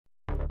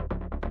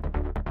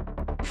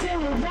Feel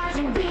the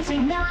rising beats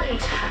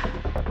ignite.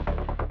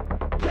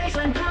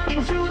 Baseline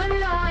pounding through the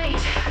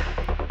night.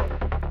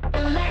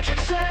 Electric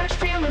surge,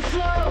 feel the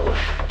flow.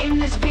 In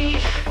this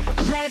beat,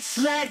 let's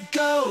let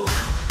go.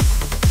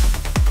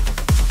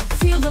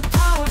 Feel the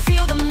power,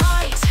 feel the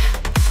might.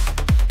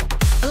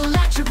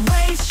 Electric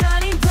waves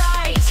shining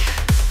bright.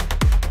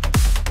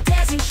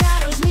 Dancing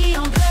shadows,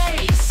 neon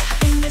blaze.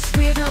 In this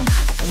rhythm,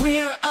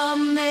 we're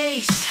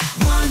amazed.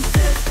 1 to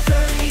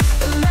 30,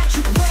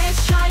 electric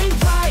waves shining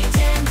bright.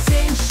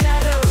 Dancing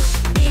shadows,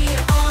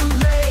 neon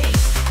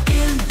blaze.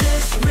 In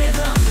this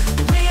rhythm,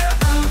 we're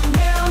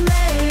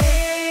amazed.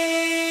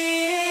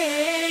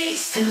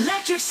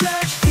 Electric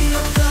surge,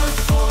 feel the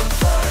full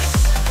force.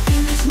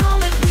 In this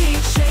moment, we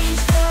change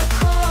the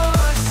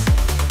course.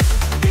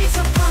 Beats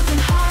are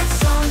pumping,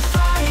 hearts on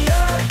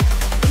fire.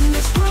 In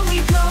this world, we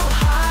go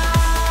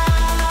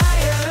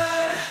higher.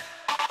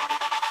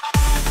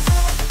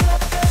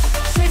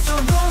 Saints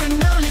are roaring,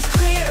 none is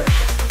clear.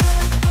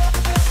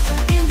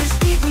 In this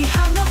beat, we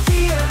have no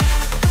fear.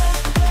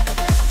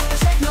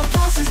 Techno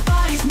pulses,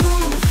 bodies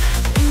move.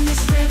 In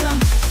this rhythm,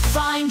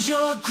 find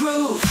your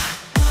groove.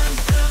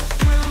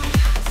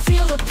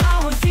 Feel the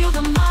power, feel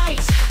the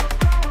might.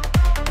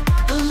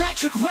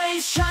 Electric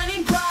waves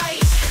shining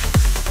bright.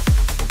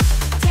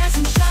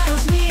 Dancing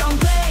shadows, neon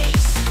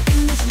blaze.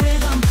 In this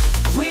rhythm,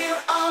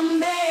 we're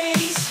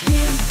amazed.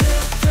 Here's the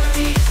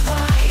dirty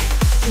light.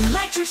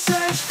 Electric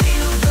surge,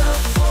 feel the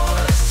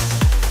force.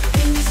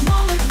 In this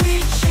moment, we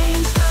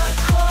change the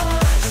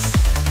course.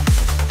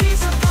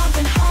 Beats are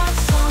pumping,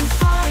 hearts on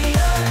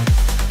fire.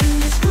 In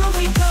this groove,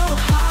 we go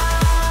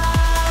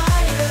higher.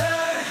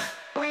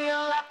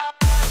 We're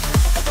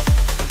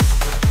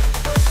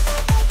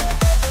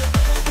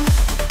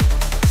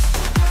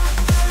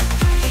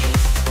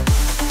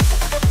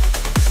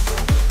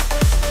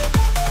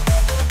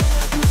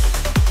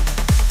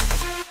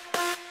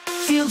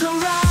feel the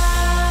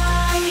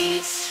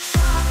rise,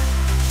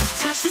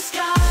 touch the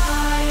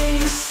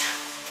skies.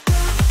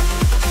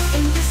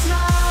 In this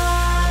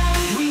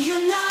light, we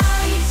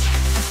unite.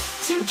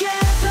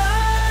 Together,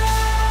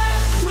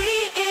 we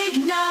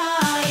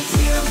ignite.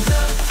 Feel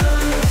the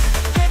third,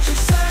 electric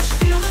surge,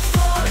 feel the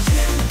force.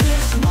 In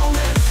this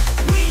moment,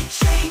 we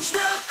change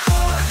the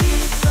course.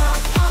 Beats are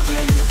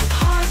pumping,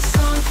 hearts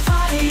on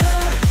fire.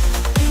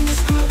 In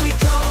this group, we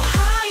go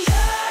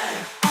higher.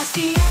 As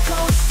the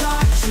echoes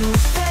start to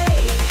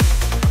fade.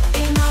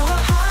 In our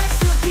hearts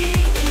the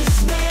beat is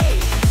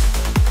made.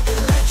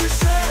 Electric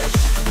surge,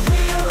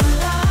 we're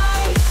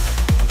alive.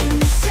 In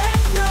this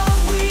techno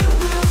we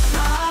will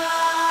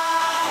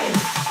thrive.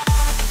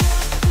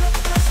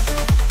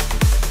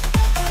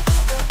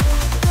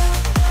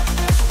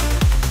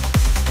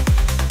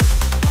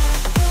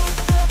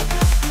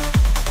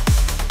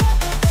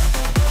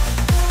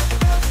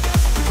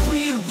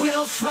 We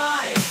will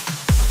thrive.